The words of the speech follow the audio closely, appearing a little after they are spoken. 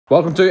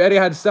Welcome to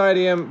Etihad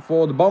Stadium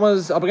for the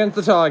Bombers up against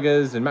the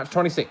Tigers in match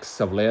 26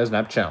 of Leo's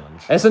NAB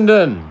Challenge.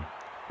 Essendon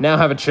now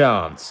have a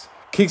chance.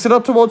 Kicks it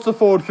up towards the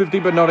forward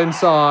 50 but not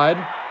inside.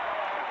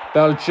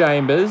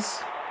 Balacachini.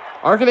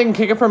 I reckon he can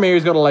kick it from here.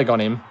 He's got a leg on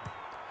him.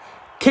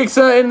 Kicks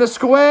it in the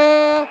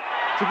square.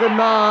 It's a good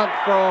mark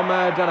from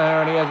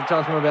Danaher, and he has a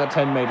chance from about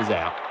 10 metres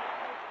out.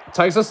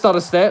 Takes a stutter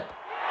step,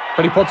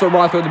 but he puts it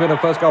right through the middle.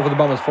 First goal for the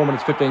Bombers, 4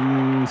 minutes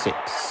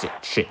 15-6.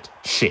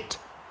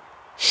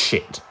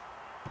 Shit.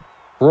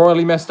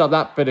 Royally messed up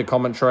that bit of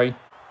commentary.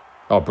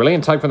 Oh,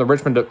 brilliant take from the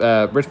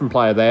Richmond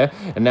player there.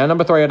 And now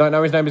number 3, I don't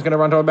know his name, he's going to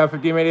run to about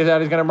 50 metres out.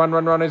 He's going to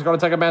run. He's got to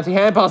take a bouncy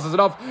hand, passes it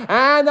off.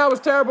 And that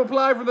was terrible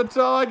play from the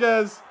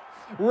Tigers.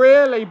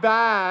 Really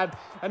bad.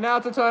 And now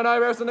it's a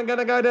turnover. Essendon going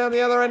to go down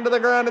the other end of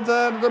the ground. It's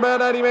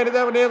about 80 metres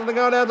out. It's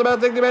going down to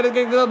about 60 metres.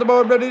 Kicks it on the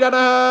board, but he don't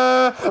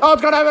know. Oh,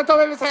 it's gone over the top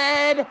of his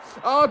head.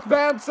 Oh, it's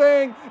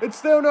bouncing. It's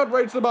still not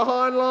reached the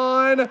behind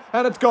line.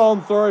 And it's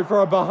gone through for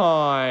a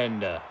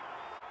behind.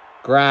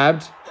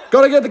 Grabbed.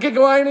 Got to get the kick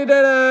away, and he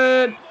did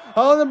it.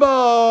 On the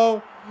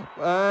ball.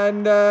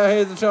 And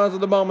here's the chance of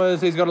the Bombers.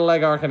 He's got a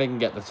leg. I reckon he can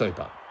get the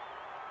super.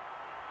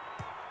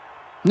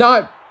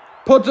 No.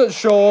 Puts it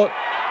short.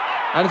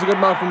 And it's a good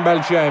mark from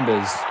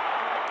Balacachini.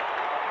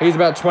 He's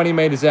about 20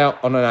 metres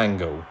out on an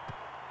angle.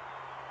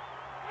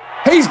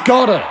 He's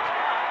got it.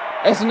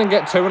 Essendon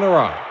get 2 in a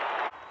row.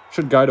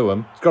 Should go to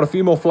him. He's got a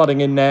few more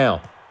flooding in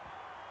now.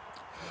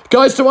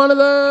 Goes to one of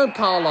them.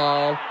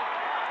 Carlisle.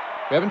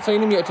 We haven't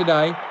seen him yet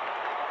today.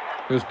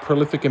 He was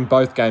prolific in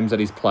both games that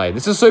he's played.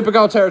 This is super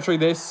goal territory,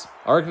 this.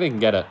 I reckon he can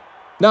get it.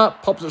 Nah,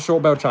 pops it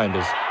short,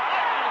 Balacachini.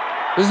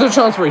 This is a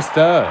chance for his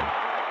third.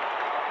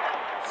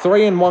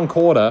 3 in 1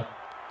 quarter.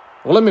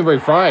 Well, let me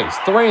rephrase.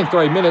 3 in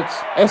 3 minutes.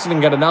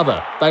 Essendon get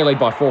another. They lead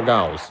by 4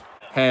 goals.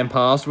 Hand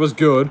pass was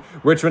good.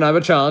 Richmond have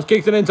a chance.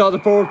 Kicks it inside the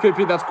forward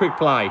 50. That's quick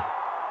play.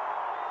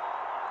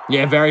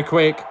 Yeah, very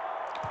quick.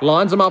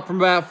 Lines them up from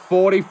about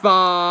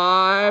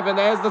 45. And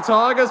there's the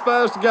Tigers'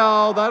 first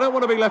goal. They don't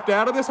want to be left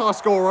out of this high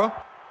scorer.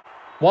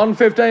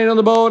 1:15 on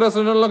the board.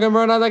 Essendon looking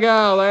for another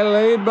goal. They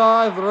lead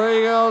by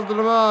 3 goals to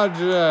the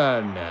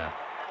margin.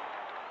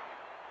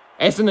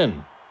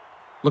 Essendon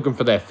looking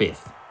for their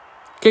 5th.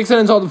 Kicks it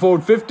inside the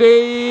forward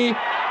 50.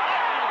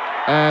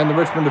 And the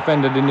Richmond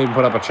defender didn't even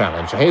put up a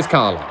challenge. So here's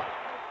Carlisle.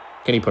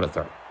 Can he put it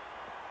through?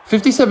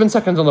 57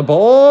 seconds on the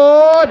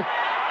board.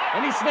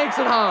 And he sneaks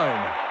it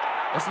home.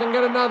 Essendon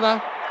get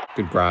another.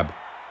 Good grab.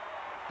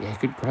 Yeah,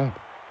 good grab.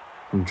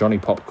 From Johnny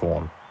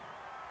Popcorn.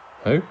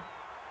 Who?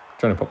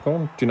 Johnny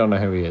Popcorn? Do you not know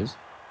who he is?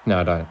 No,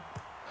 I don't.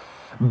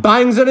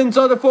 Bangs it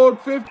inside the forward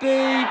 50.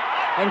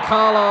 And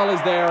Carlisle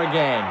is there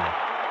again.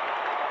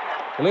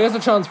 Well, he has a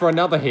chance for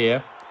another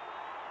here.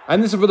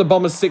 And this is for the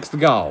Bombers' 6th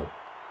goal.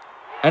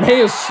 And he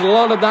has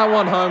slotted that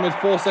one home with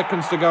 4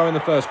 seconds to go in the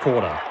first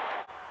quarter.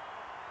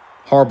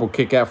 Horrible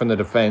kick out from the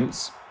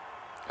defence.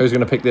 Who's going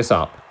to pick this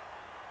up?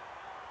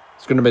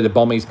 It's going to be the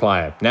Bombies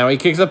player. Now he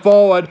kicks it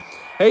forward.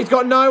 He's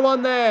got no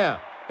one there.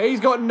 He's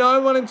got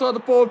no one inside the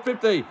forward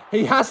 50.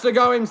 He has to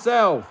go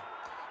himself.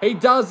 He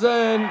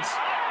doesn't.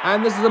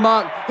 And this is the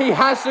mark. He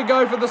has to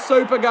go for the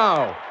super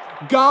goal.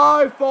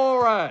 Go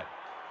for it.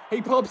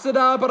 He pops it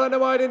up. I don't know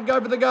why he didn't go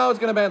for the goal. It's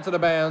going to bounce out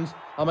of bounds.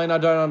 I mean, I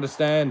don't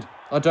understand.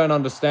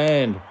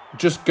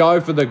 Just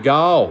go for the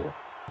goal.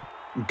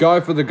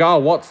 Go for the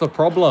goal. What's the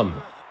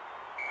problem?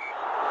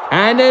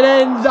 And it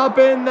ends up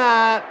in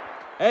that.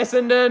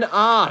 Essendon,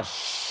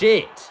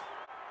 shit.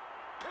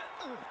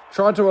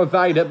 Tried to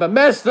evade it, but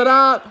messed it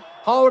up.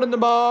 Holding the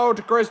ball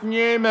to Chris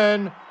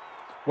Newman.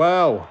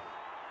 Well,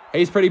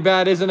 he's pretty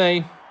bad, isn't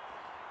he?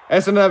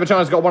 Essendon have a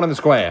chance, got one in the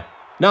square.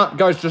 No,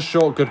 goes just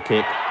short, good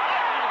kick.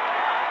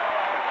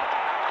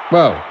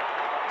 Well,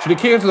 should he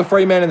kick it to the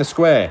free man in the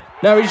square?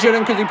 No, he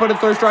shouldn't, because he put it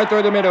through straight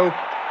through the middle.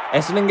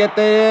 Essendon get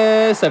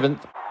their 7th.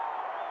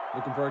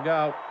 Looking for a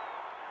goal.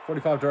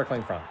 45 directly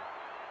in front.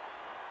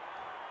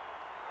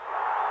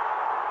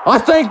 I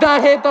think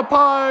that hit the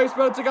post,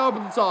 but it's a goal for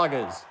the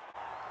Tigers.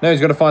 Now he's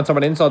got to find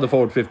someone inside the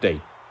forward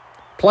 50.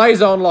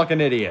 Plays on like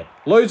an idiot.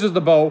 Loses the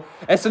ball.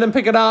 Essendon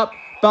pick it up.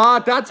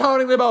 But that's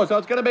holding the ball. So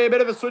it's going to be a bit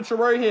of a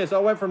switcheroo here.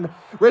 So it went from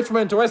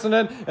Richmond to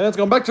Essendon. And it's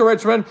gone back to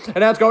Richmond. And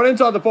now it's going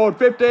inside the forward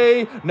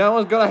 50. No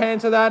one's got a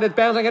hand to that. It's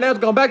bouncing. And now it's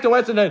gone back to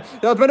Essendon.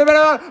 Now it's been a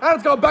minute. And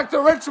it's gone back to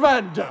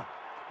Richmond.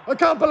 I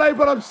can't believe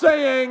what I'm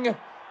seeing.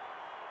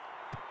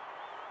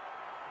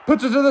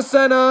 Puts it to the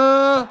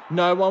centre.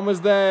 No one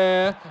was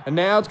there. And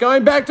now it's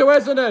going back to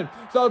Essendon.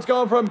 So it's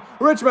gone from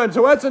Richmond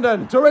to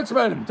Essendon, to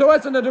Richmond, to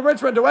Essendon, to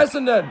Richmond, to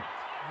Essendon.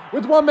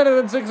 With 1 minute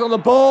and 6 on the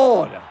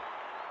board.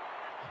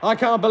 I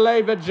can't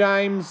believe it,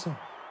 James.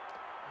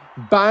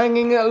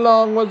 Banging it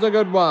long was a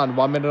good one.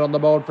 1 minute on the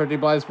board, 50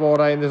 plays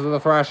 14. This is a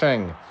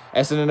thrashing.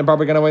 Essendon are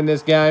probably going to win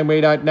this game. We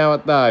don't know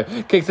it, though.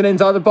 Kicks it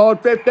inside the board,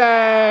 50.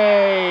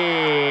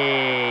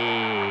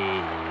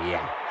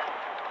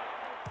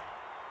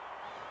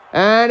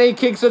 And he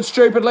kicks it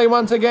stupidly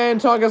once again.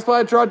 Tigers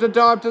player tried to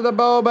dive to the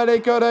ball, but he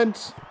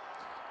couldn't.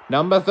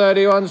 Number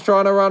 31's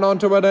trying to run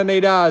onto it, and he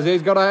does.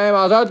 He's got a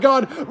hammer. So it's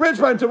gone.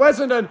 Richmond to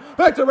Essendon.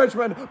 Back to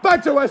Richmond.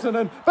 Back to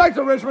Essendon. Back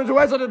to Richmond to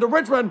Essendon to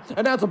Richmond.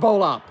 And now it's a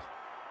ball up.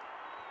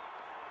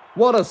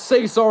 What a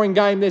seesawing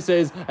game this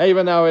is,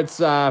 even though it's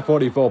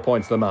 44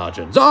 points the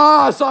margin.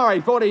 Oh, sorry,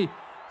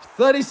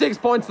 36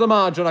 points the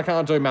margin. I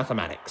can't do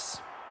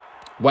mathematics.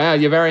 Wow,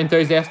 you're very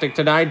enthusiastic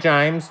today,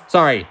 James.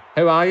 Sorry,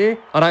 who are you?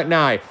 I don't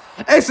know.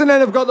 Essendon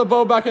have got the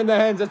ball back in their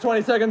hands. There's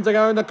 20 seconds to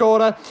go in the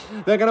quarter.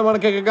 They're going to want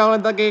to kick a goal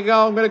and kick a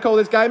goal. I'm going to call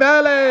this game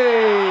early.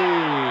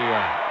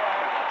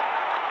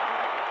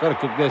 Got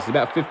to kick this.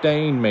 About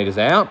 15 metres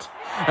out.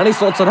 And he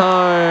slots it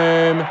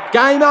home.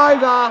 Game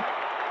over.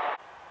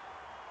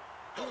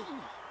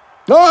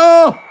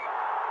 Oh!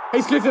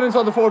 He's kicked it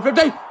inside the forward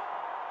 50.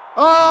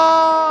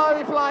 Oh,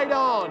 he played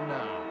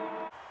on.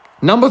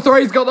 Number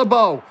 3's got the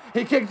ball.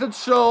 He kicked it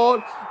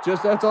short,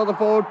 just outside the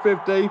forward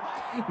 50.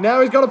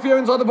 Now he's got a few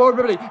inside the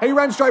forward 50. He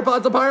ran straight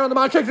past the player on the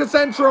mark, kicked it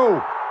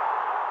central.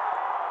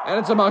 And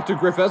it's a mark to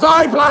Griffiths.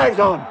 Oh, he plays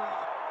on.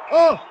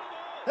 Oh,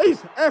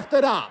 he's effed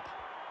it up.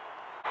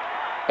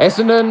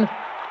 Essendon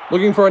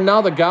looking for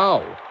another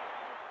goal.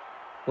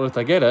 Well, if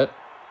they get it,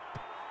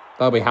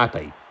 they'll be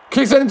happy.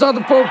 Kicks it inside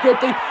the forward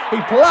 50.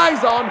 He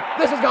plays on.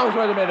 This is going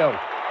through the middle.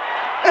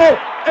 It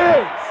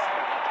is.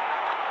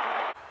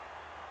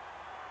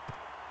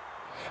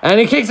 And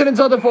he kicks it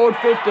inside the forward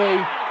 50.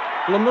 Well,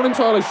 I'm not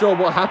entirely sure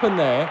what happened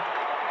there.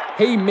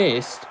 He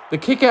missed. The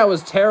kick out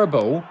was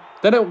terrible.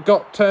 Then it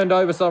got turned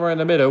over somewhere in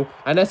the middle,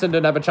 and Essendon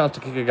didn't have a chance to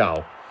kick a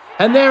goal.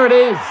 And there it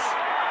is.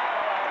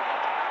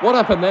 What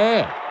happened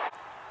there?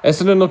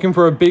 Essendon looking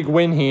for a big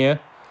win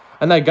here.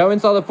 And they go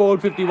inside the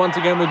forward 50 once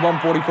again with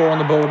 1:44 on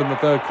the board in the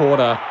third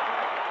quarter.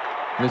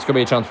 And this could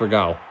be a chance for a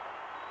goal.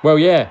 Well,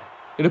 yeah.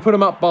 It'll put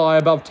him up by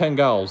above 10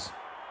 goals.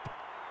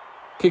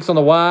 Kicks on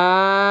the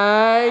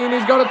way, and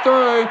he's got it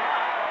through.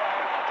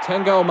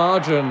 10-goal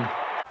margin.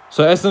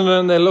 So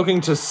Essendon, they're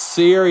looking to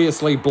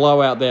seriously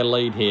blow out their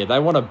lead here. They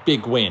want a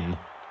big win.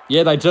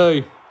 Yeah, they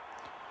do.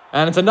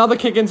 And it's another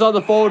kick inside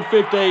the forward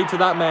 50 to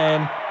that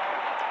man.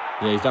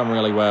 Yeah, he's done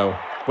really well.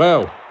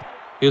 Well,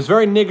 he was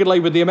very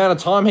niggardly with the amount of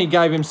time he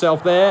gave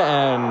himself there,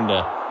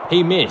 and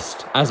he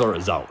missed as a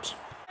result.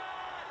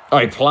 Oh,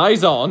 he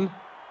plays on.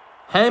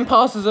 Hand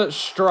passes it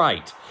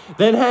straight.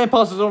 Then hand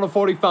passes on a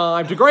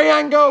 45-degree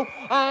angle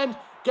and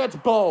gets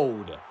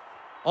bowled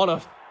on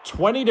a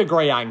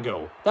 20-degree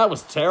angle. That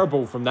was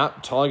terrible from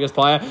that Tigers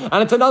player.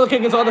 And it's another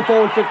kick inside the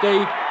forward 50.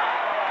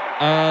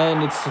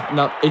 And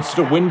it's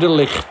the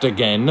Winderlicht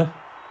again.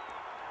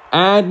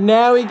 And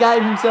now he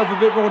gave himself a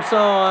bit more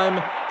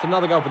time. It's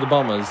another goal for the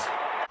Bombers.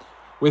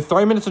 With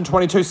 3 minutes and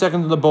 22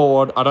 seconds on the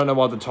board, I don't know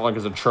why the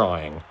Tigers are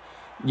trying.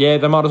 Yeah,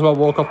 they might as well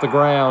walk off the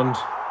ground.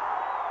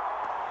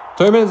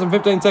 2 minutes and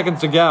 15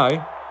 seconds to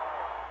go.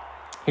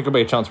 It could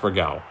be a chance for a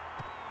goal.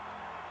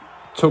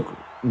 Took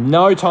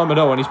no time at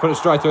all, and he's put it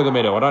straight through the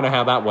middle. I don't know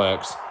how that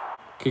works.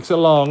 Kicks it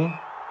long.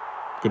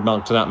 Good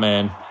mark to that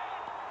man.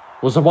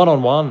 Was a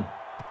one-on-one.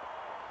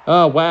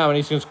 Oh, wow, and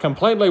he's just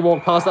completely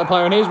walked past that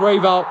player, and here's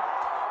Revolt.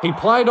 He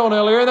played on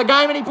earlier in the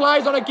game, and he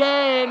plays on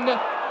again.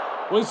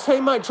 Well, his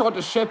teammate tried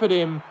to shepherd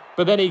him,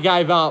 but then he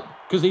gave up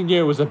because he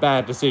knew it was a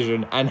bad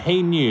decision, and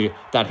he knew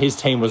that his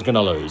team was going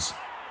to lose.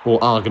 Or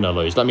are going to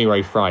lose. Let me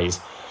rephrase.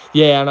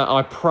 Yeah, and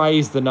I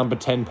praise the number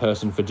 10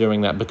 person for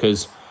doing that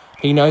because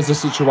he knows the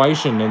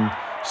situation, and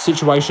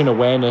situation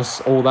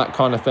awareness, all that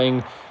kind of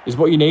thing is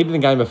what you need in a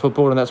game of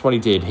football, and that's what he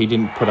did. He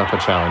didn't put up a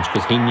challenge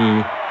because he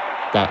knew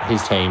that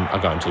his team are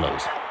going to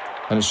lose.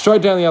 And it's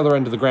straight down the other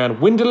end of the ground.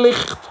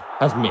 Winderlicht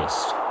has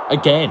missed.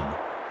 Again.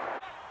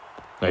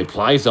 He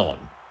plays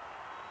on.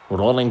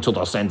 Rolling to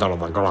the centre of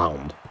the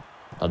ground.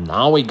 And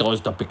now he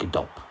goes to pick it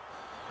up.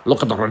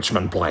 Look at the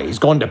Richmond play. He's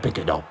going to pick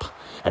it up.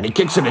 And he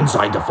kicks it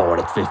inside the forward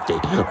at 50.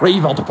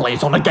 Revolt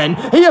plays on again.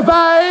 He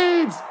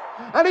evades!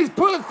 And he's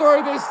put it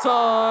through this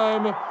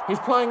time. He's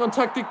playing on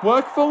tactic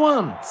work for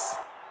once.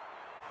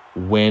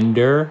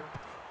 Winder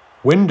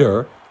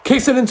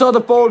kicks it inside the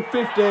forward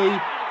 50.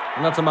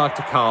 And that's a mark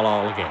to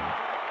Carlisle again.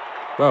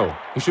 Well,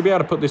 he should be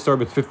able to put this through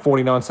with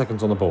 49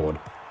 seconds on the board.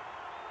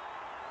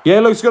 Yeah,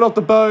 looks good off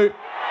the boot.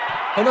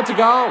 And that's a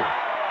goal.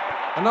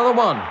 Another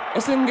one.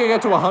 Essendon can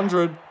get to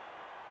 100.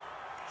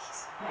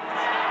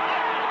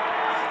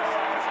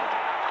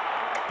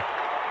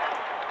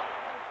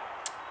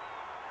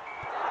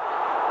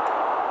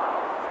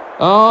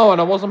 Oh, and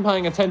I wasn't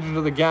paying attention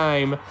to the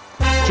game.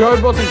 Joe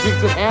Watson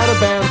kicks it out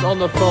of bounds on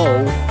the full.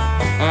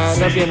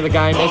 And that's the end of the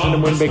game.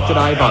 Essendon win big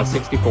today by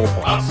 64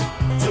 points.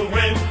 To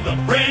win the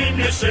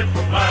premiership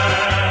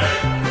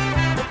flag.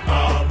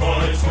 Our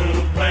boys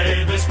who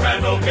play this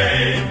grand old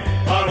game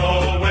are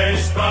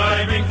always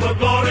striving for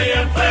glory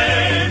and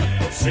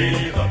fame.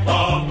 See the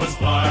bomb